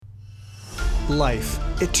Life,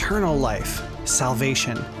 eternal life,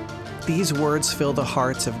 salvation. These words fill the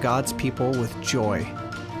hearts of God's people with joy.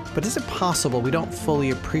 But is it possible we don't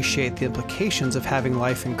fully appreciate the implications of having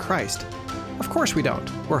life in Christ? Of course we don't.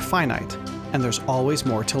 We're finite, and there's always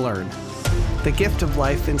more to learn. The gift of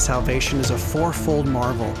life in salvation is a fourfold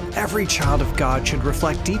marvel. Every child of God should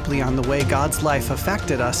reflect deeply on the way God's life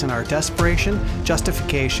affected us in our desperation,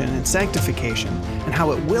 justification, and sanctification, and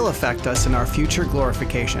how it will affect us in our future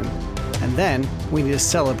glorification. And then we need to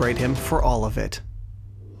celebrate Him for all of it.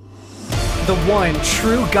 The one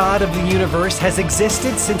true God of the universe has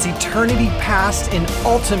existed since eternity past in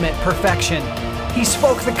ultimate perfection. He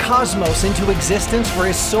spoke the cosmos into existence for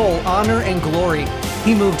His sole honor and glory.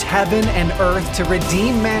 He moved heaven and earth to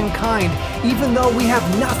redeem mankind, even though we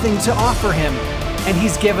have nothing to offer Him. And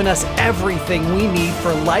He's given us everything we need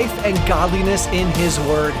for life and godliness in His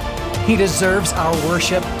Word. He deserves our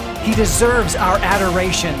worship. He deserves our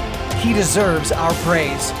adoration. He deserves our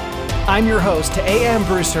praise. I'm your host, A.M.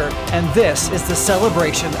 Brewster, and this is the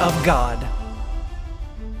Celebration of God.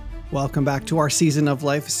 Welcome back to our Season of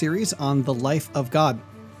Life series on the life of God.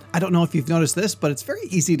 I don't know if you've noticed this, but it's very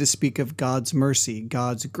easy to speak of God's mercy,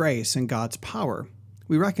 God's grace, and God's power.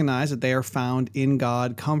 We recognize that they are found in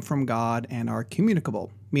God, come from God, and are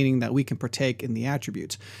communicable, meaning that we can partake in the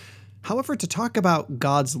attributes. However, to talk about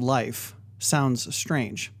God's life sounds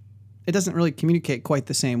strange. It doesn't really communicate quite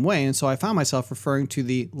the same way, and so I found myself referring to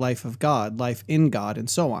the life of God, life in God, and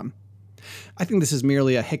so on. I think this is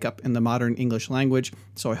merely a hiccup in the modern English language,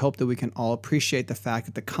 so I hope that we can all appreciate the fact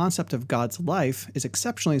that the concept of God's life is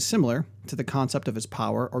exceptionally similar to the concept of His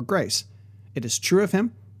power or grace. It is true of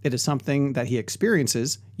Him, it is something that He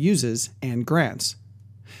experiences, uses, and grants.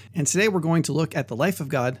 And today we're going to look at the life of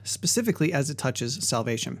God specifically as it touches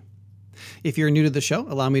salvation. If you're new to the show,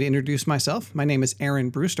 allow me to introduce myself. My name is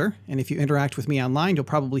Aaron Brewster, and if you interact with me online, you'll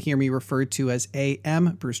probably hear me referred to as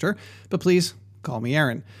A.M. Brewster, but please call me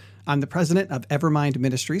Aaron. I'm the president of Evermind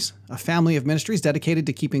Ministries, a family of ministries dedicated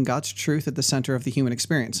to keeping God's truth at the center of the human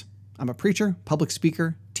experience. I'm a preacher, public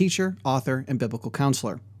speaker, teacher, author, and biblical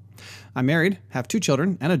counselor. I'm married, have 2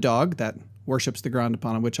 children, and a dog that worships the ground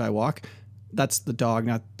upon which I walk. That's the dog,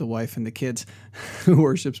 not the wife and the kids who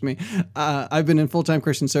worships me. I've been in full-time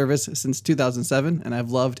Christian service since 2007, and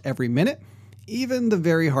I've loved every minute, even the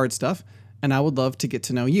very hard stuff. And I would love to get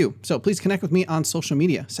to know you. So please connect with me on social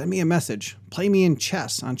media. Send me a message. Play me in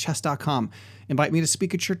chess on chess.com. Invite me to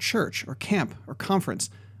speak at your church or camp or conference,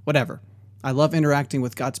 whatever. I love interacting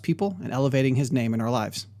with God's people and elevating His name in our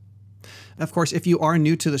lives. Of course, if you are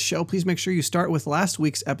new to the show, please make sure you start with last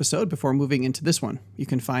week's episode before moving into this one. You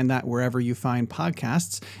can find that wherever you find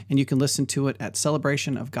podcasts, and you can listen to it at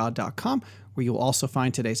celebrationofgod.com, where you will also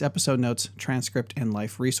find today's episode notes, transcript, and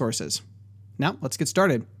life resources. Now, let's get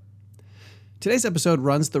started. Today's episode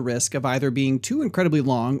runs the risk of either being too incredibly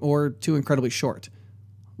long or too incredibly short.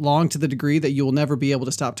 Long to the degree that you will never be able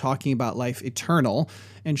to stop talking about life eternal,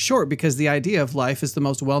 and short because the idea of life is the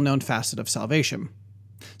most well-known facet of salvation.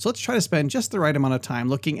 So let's try to spend just the right amount of time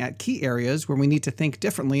looking at key areas where we need to think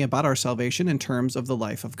differently about our salvation in terms of the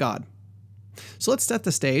life of God. So let's set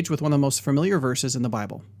the stage with one of the most familiar verses in the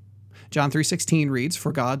Bible. John 3:16 reads,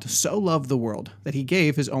 "For God so loved the world that He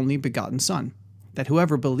gave His only begotten Son, that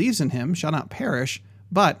whoever believes in Him shall not perish,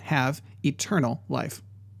 but have eternal life."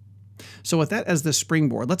 So with that as the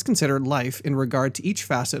springboard, let's consider life in regard to each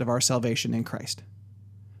facet of our salvation in Christ.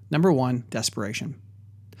 Number 1, desperation.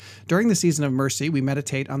 During the season of mercy, we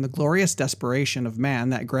meditate on the glorious desperation of man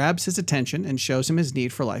that grabs his attention and shows him his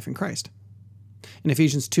need for life in Christ. In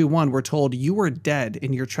Ephesians 2:1, we're told, "You were dead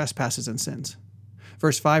in your trespasses and sins."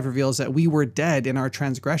 Verse 5 reveals that we were dead in our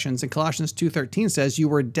transgressions, and Colossians 2:13 says, "You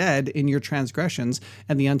were dead in your transgressions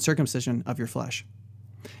and the uncircumcision of your flesh."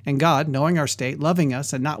 And God, knowing our state, loving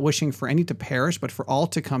us, and not wishing for any to perish, but for all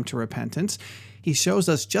to come to repentance, He shows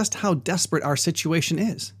us just how desperate our situation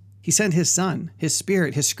is. He sent His Son, His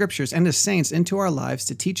Spirit, His Scriptures, and His saints into our lives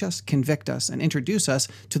to teach us, convict us, and introduce us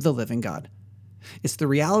to the living God. It's the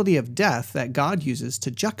reality of death that God uses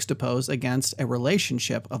to juxtapose against a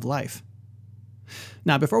relationship of life.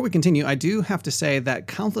 Now, before we continue, I do have to say that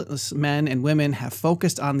countless men and women have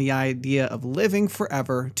focused on the idea of living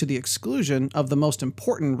forever to the exclusion of the most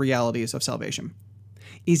important realities of salvation.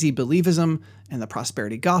 Easy believism and the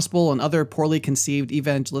prosperity gospel and other poorly conceived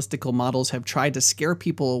evangelistical models have tried to scare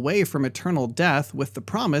people away from eternal death with the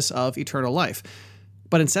promise of eternal life.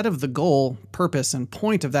 But instead of the goal, purpose, and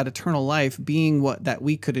point of that eternal life being that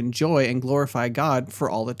we could enjoy and glorify God for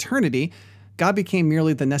all eternity, God became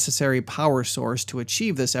merely the necessary power source to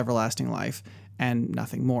achieve this everlasting life, and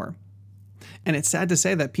nothing more. And it's sad to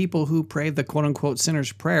say that people who pray the quote-unquote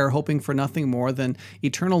sinner's prayer, hoping for nothing more than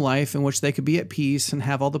eternal life in which they could be at peace and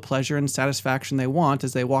have all the pleasure and satisfaction they want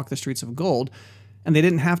as they walk the streets of gold, and they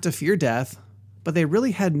didn't have to fear death, but they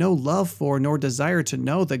really had no love for nor desire to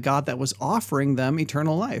know the God that was offering them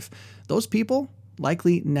eternal life. Those people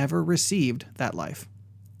likely never received that life.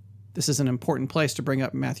 This is an important place to bring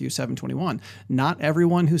up Matthew 7:21. Not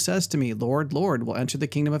everyone who says to me, Lord, Lord, will enter the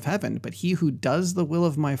kingdom of heaven, but he who does the will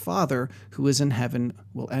of my Father who is in heaven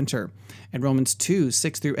will enter. And Romans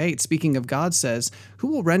 2:6-8, speaking of God, says, who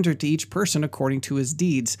will render to each person according to his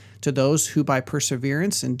deeds, to those who by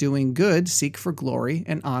perseverance in doing good seek for glory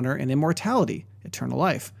and honor and immortality, eternal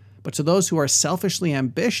life. But to those who are selfishly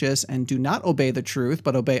ambitious and do not obey the truth,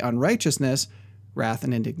 but obey unrighteousness, wrath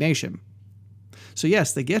and indignation. So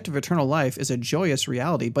yes, the gift of eternal life is a joyous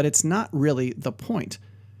reality, but it's not really the point.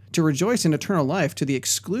 To rejoice in eternal life to the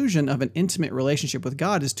exclusion of an intimate relationship with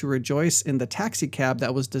God is to rejoice in the taxi cab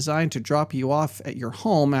that was designed to drop you off at your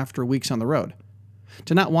home after weeks on the road.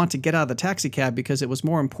 To not want to get out of the taxi cab because it was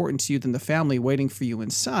more important to you than the family waiting for you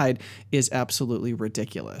inside is absolutely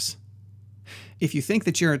ridiculous. If you think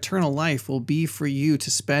that your eternal life will be for you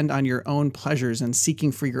to spend on your own pleasures and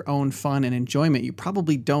seeking for your own fun and enjoyment, you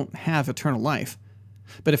probably don't have eternal life.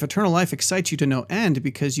 But if eternal life excites you to no end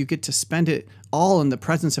because you get to spend it all in the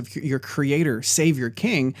presence of your Creator, Savior,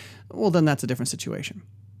 King, well, then that's a different situation.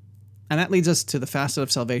 And that leads us to the facet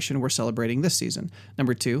of salvation we're celebrating this season.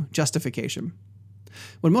 Number 2, justification.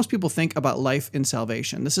 When most people think about life in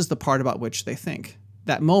salvation, this is the part about which they think.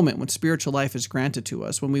 That moment when spiritual life is granted to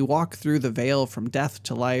us, when we walk through the veil from death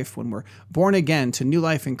to life, when we're born again to new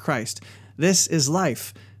life in Christ. This is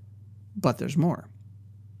life, but there's more.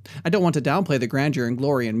 I don't want to downplay the grandeur and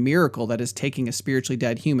glory and miracle that is taking a spiritually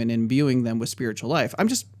dead human and imbuing them with spiritual life. I'm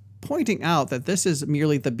just pointing out that this is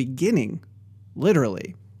merely the beginning,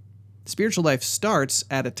 literally. Spiritual life starts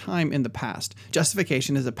at a time in the past.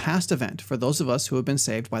 Justification is a past event for those of us who have been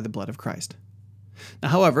saved by the blood of Christ. Now,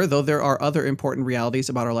 however, though there are other important realities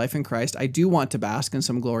about our life in Christ, I do want to bask in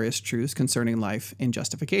some glorious truths concerning life in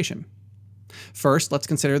justification. First, let's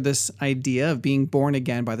consider this idea of being born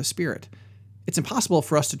again by the Spirit. It's impossible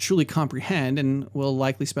for us to truly comprehend, and we'll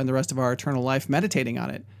likely spend the rest of our eternal life meditating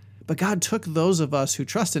on it. But God took those of us who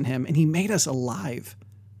trust in Him, and He made us alive.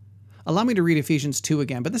 Allow me to read Ephesians 2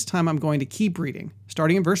 again, but this time I'm going to keep reading,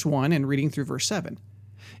 starting in verse 1 and reading through verse 7.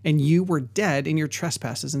 And you were dead in your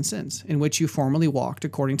trespasses and sins, in which you formerly walked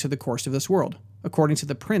according to the course of this world, according to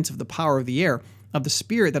the prince of the power of the air, of the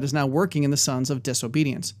spirit that is now working in the sons of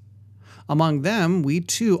disobedience. Among them, we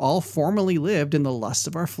too all formerly lived in the lusts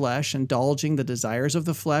of our flesh, indulging the desires of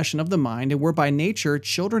the flesh and of the mind, and were by nature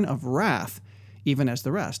children of wrath, even as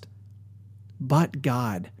the rest. But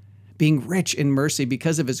God, being rich in mercy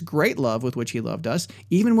because of His great love with which He loved us,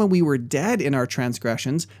 even when we were dead in our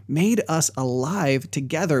transgressions, made us alive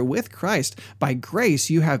together with Christ. By grace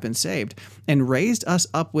you have been saved, and raised us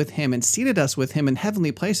up with Him, and seated us with Him in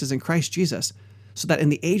heavenly places in Christ Jesus, so that in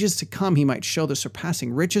the ages to come He might show the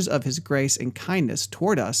surpassing riches of His grace and kindness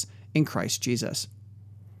toward us in Christ Jesus.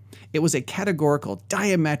 It was a categorical,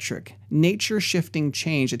 diametric, nature-shifting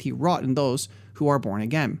change that He wrought in those who are born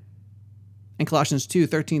again. And Colossians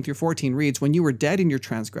 2:13-14 reads, when you were dead in your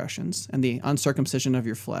transgressions and the uncircumcision of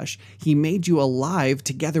your flesh, He made you alive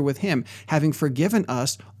together with Him, having forgiven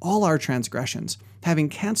us all our transgressions, having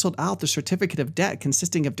canceled out the certificate of debt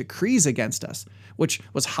consisting of decrees against us, which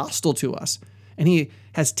was hostile to us, and He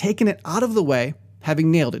has taken it out of the way,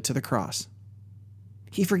 having nailed it to the cross.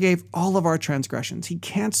 He forgave all of our transgressions. He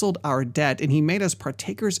canceled our debt, and He made us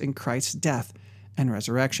partakers in Christ's death and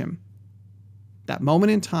resurrection. That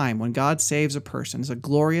moment in time when God saves a person is a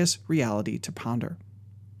glorious reality to ponder.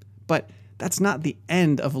 But that's not the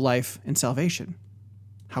end of life and salvation.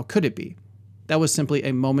 How could it be? That was simply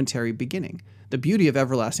a momentary beginning. The beauty of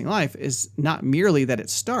everlasting life is not merely that it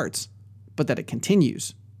starts, but that it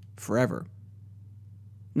continues forever.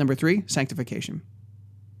 Number 3, sanctification.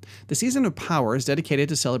 The season of power is dedicated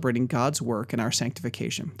to celebrating God's work in our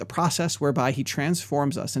sanctification, the process whereby He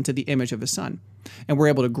transforms us into the image of His Son. And we're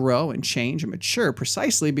able to grow and change and mature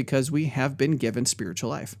precisely because we have been given spiritual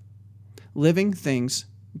life. Living things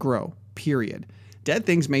grow, period. Dead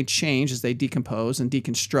things may change as they decompose and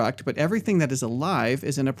deconstruct, but everything that is alive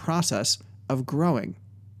is in a process of growing.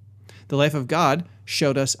 The life of God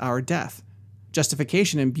showed us our death.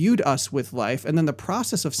 Justification imbued us with life, and then the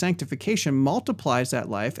process of sanctification multiplies that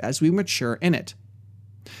life as we mature in it.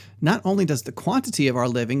 Not only does the quantity of our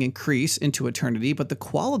living increase into eternity, but the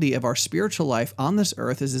quality of our spiritual life on this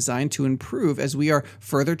earth is designed to improve as we are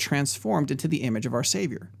further transformed into the image of our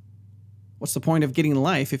Savior. What's the point of getting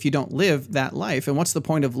life if you don't live that life? And what's the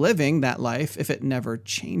point of living that life if it never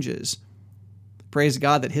changes? Praise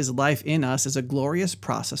God that His life in us is a glorious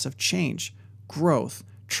process of change, growth,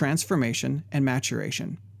 transformation, and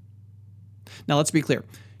maturation. Now let's be clear.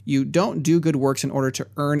 You don't do good works in order to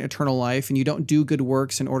earn eternal life, and you don't do good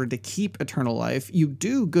works in order to keep eternal life. You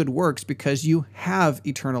do good works because you have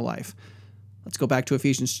eternal life. Let's go back to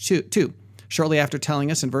Ephesians 2. Shortly after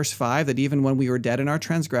telling us in verse 5 that even when we were dead in our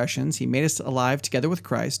transgressions, He made us alive together with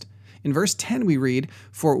Christ. In verse 10 we read,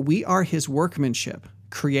 "For we are His workmanship,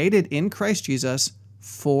 created in Christ Jesus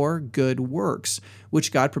for good works,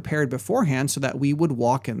 which God prepared beforehand so that we would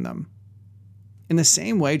walk in them." In the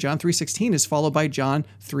same way, John 3:16 is followed by John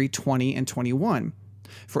 3:20 and 21.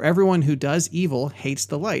 "For everyone who does evil hates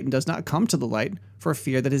the light and does not come to the light for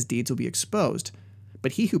fear that his deeds will be exposed.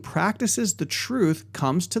 But he who practices the truth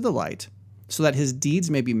comes to the light, so that his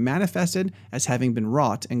deeds may be manifested as having been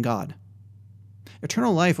wrought in God."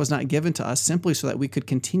 Eternal life was not given to us simply so that we could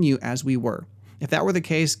continue as we were. If that were the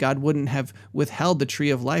case, God wouldn't have withheld the tree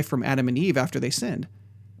of life from Adam and Eve after they sinned.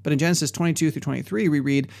 But in Genesis 22 through 23, we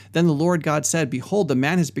read, "Then the Lord God said, Behold, the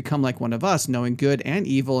man has become like one of us, knowing good and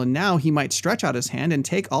evil, and now he might stretch out his hand and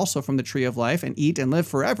take also from the tree of life and eat and live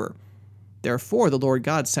forever. Therefore the Lord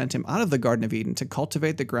God sent him out of the Garden of Eden to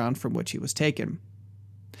cultivate the ground from which he was taken."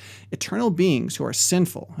 Eternal beings who are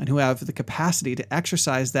sinful and who have the capacity to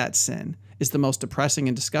exercise that sin is the most depressing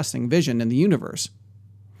and disgusting vision in the universe.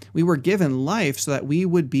 We were given life so that we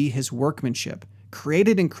would be His workmanship,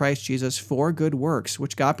 created in Christ Jesus for good works,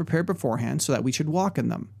 which God prepared beforehand so that we should walk in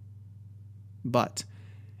them. But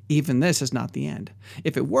even this is not the end.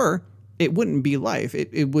 If it were, it wouldn't be life.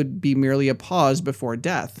 It would be merely a pause before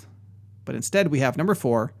death. But instead we have number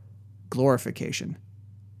 4, glorification.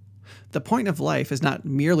 The point of life is not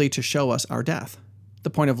merely to show us our death. The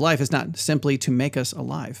point of life is not simply to make us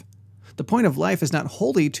alive. The point of life is not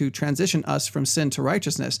wholly to transition us from sin to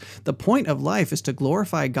righteousness. The point of life is to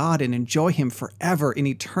glorify God and enjoy Him forever in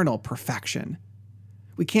eternal perfection.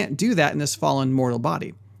 We can't do that in this fallen mortal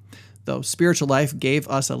body. Though spiritual life gave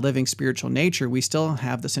us a living spiritual nature, we still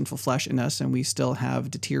have the sinful flesh in us and we still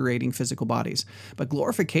have deteriorating physical bodies. But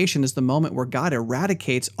glorification is the moment where God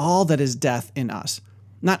eradicates all that is death in us.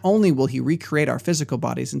 Not only will He recreate our physical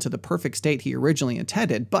bodies into the perfect state He originally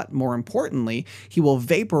intended, but more importantly, He will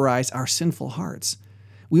vaporize our sinful hearts.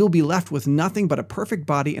 We will be left with nothing but a perfect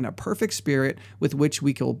body and a perfect spirit with which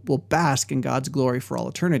we will bask in God's glory for all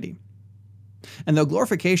eternity. And though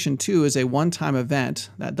glorification too is a one-time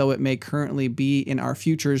event, that though it may currently be in our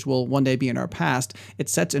futures will one day be in our past, it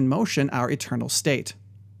sets in motion our eternal state.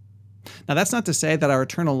 Now that's not to say that our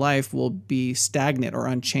eternal life will be stagnant or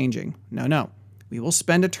unchanging. No. We will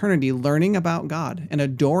spend eternity learning about God and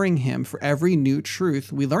adoring Him for every new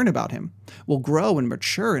truth we learn about Him. We'll grow and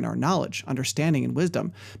mature in our knowledge, understanding, and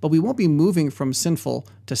wisdom, but we won't be moving from sinful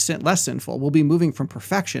to less sinful. We'll be moving from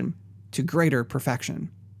perfection to greater perfection.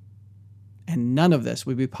 And none of this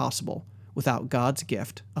would be possible without God's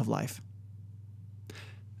gift of life.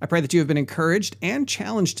 I pray that you have been encouraged and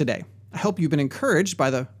challenged today. I hope you've been encouraged by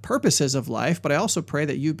the purposes of life, but I also pray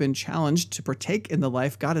that you've been challenged to partake in the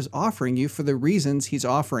life God is offering you for the reasons He's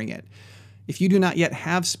offering it. If you do not yet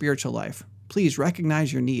have spiritual life, please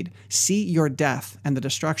recognize your need. See your death and the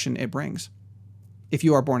destruction it brings. If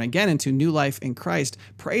you are born again into new life in Christ,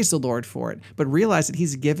 praise the Lord for it, but realize that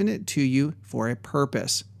He's given it to you for a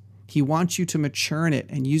purpose. He wants you to mature in it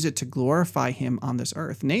and use it to glorify Him on this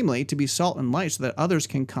earth, namely to be salt and light so that others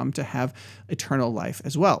can come to have eternal life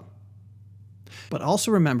as well. But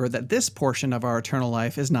also remember that this portion of our eternal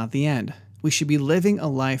life is not the end. We should be living a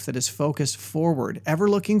life that is focused forward, ever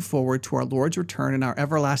looking forward to our Lord's return and our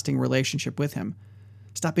everlasting relationship with Him.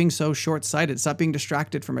 Stop being so short-sighted. Stop being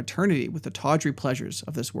distracted from eternity with the tawdry pleasures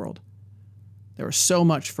of this world. There is so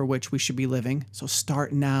much for which we should be living, so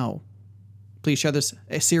start now. Please share this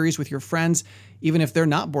series with your friends, even if they're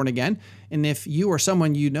not born again. And if you or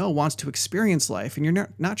someone you know wants to experience life and you're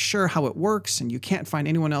not sure how it works and you can't find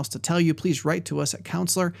anyone else to tell you, please write to us at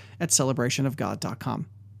counselor@celebrationofgod.com.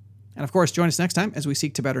 And of course, join us next time as we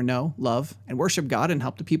seek to better know, love, and worship God and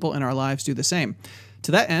help the people in our lives do the same.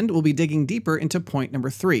 To that end, we'll be digging deeper into point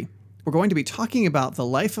number 3. We're going to be talking about the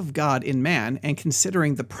life of God in man and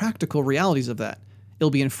considering the practical realities of that. It'll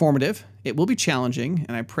be informative, it will be challenging,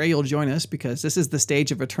 and I pray you'll join us because this is the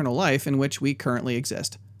stage of eternal life in which we currently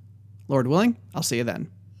exist. Lord willing, I'll see you then.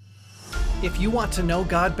 If you want to know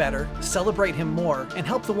God better, celebrate Him more, and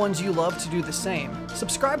help the ones you love to do the same,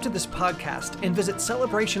 subscribe to this podcast and visit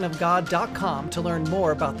celebrationofgod.com to learn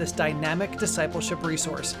more about this dynamic discipleship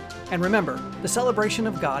resource. And remember, the Celebration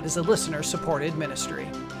of God is a listener-supported ministry.